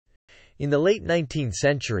In the late 19th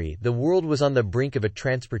century, the world was on the brink of a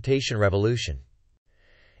transportation revolution.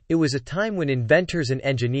 It was a time when inventors and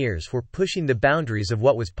engineers were pushing the boundaries of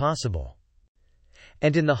what was possible.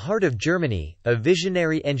 And in the heart of Germany, a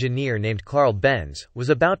visionary engineer named Carl Benz was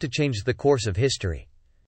about to change the course of history.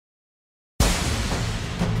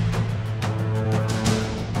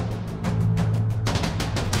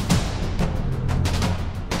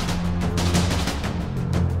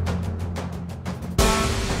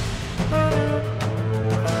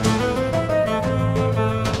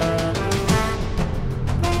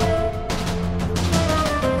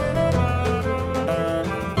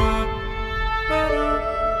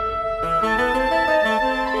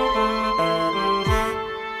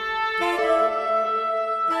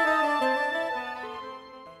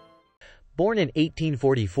 Born in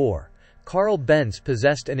 1844, Carl Benz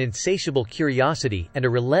possessed an insatiable curiosity and a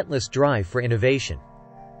relentless drive for innovation.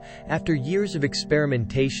 After years of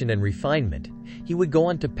experimentation and refinement, he would go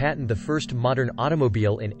on to patent the first modern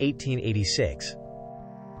automobile in 1886.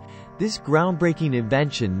 This groundbreaking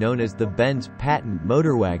invention, known as the Benz patent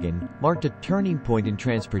motorwagon, marked a turning point in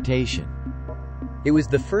transportation. It was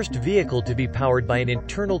the first vehicle to be powered by an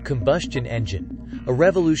internal combustion engine, a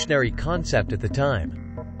revolutionary concept at the time.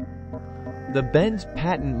 The Benz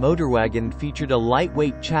patent motorwagon featured a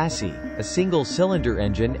lightweight chassis, a single-cylinder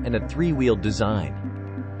engine, and a three-wheeled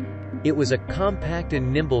design. It was a compact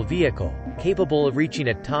and nimble vehicle, capable of reaching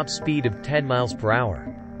a top speed of 10 miles per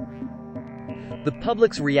hour. The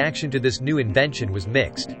public's reaction to this new invention was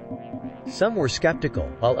mixed. Some were skeptical,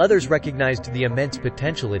 while others recognized the immense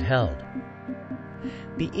potential it held.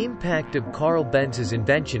 The impact of Carl Benz's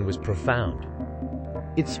invention was profound.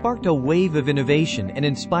 It sparked a wave of innovation and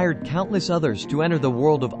inspired countless others to enter the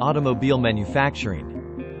world of automobile manufacturing.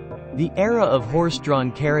 The era of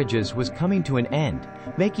horse-drawn carriages was coming to an end,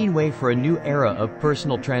 making way for a new era of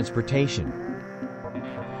personal transportation.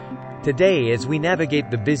 Today, as we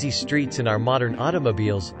navigate the busy streets in our modern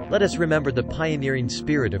automobiles, let us remember the pioneering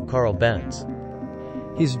spirit of Carl Benz.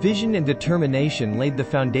 His vision and determination laid the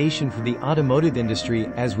foundation for the automotive industry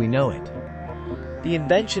as we know it. The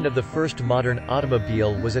invention of the first modern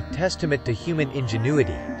automobile was a testament to human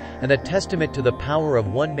ingenuity and a testament to the power of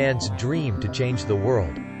one man's dream to change the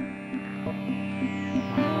world.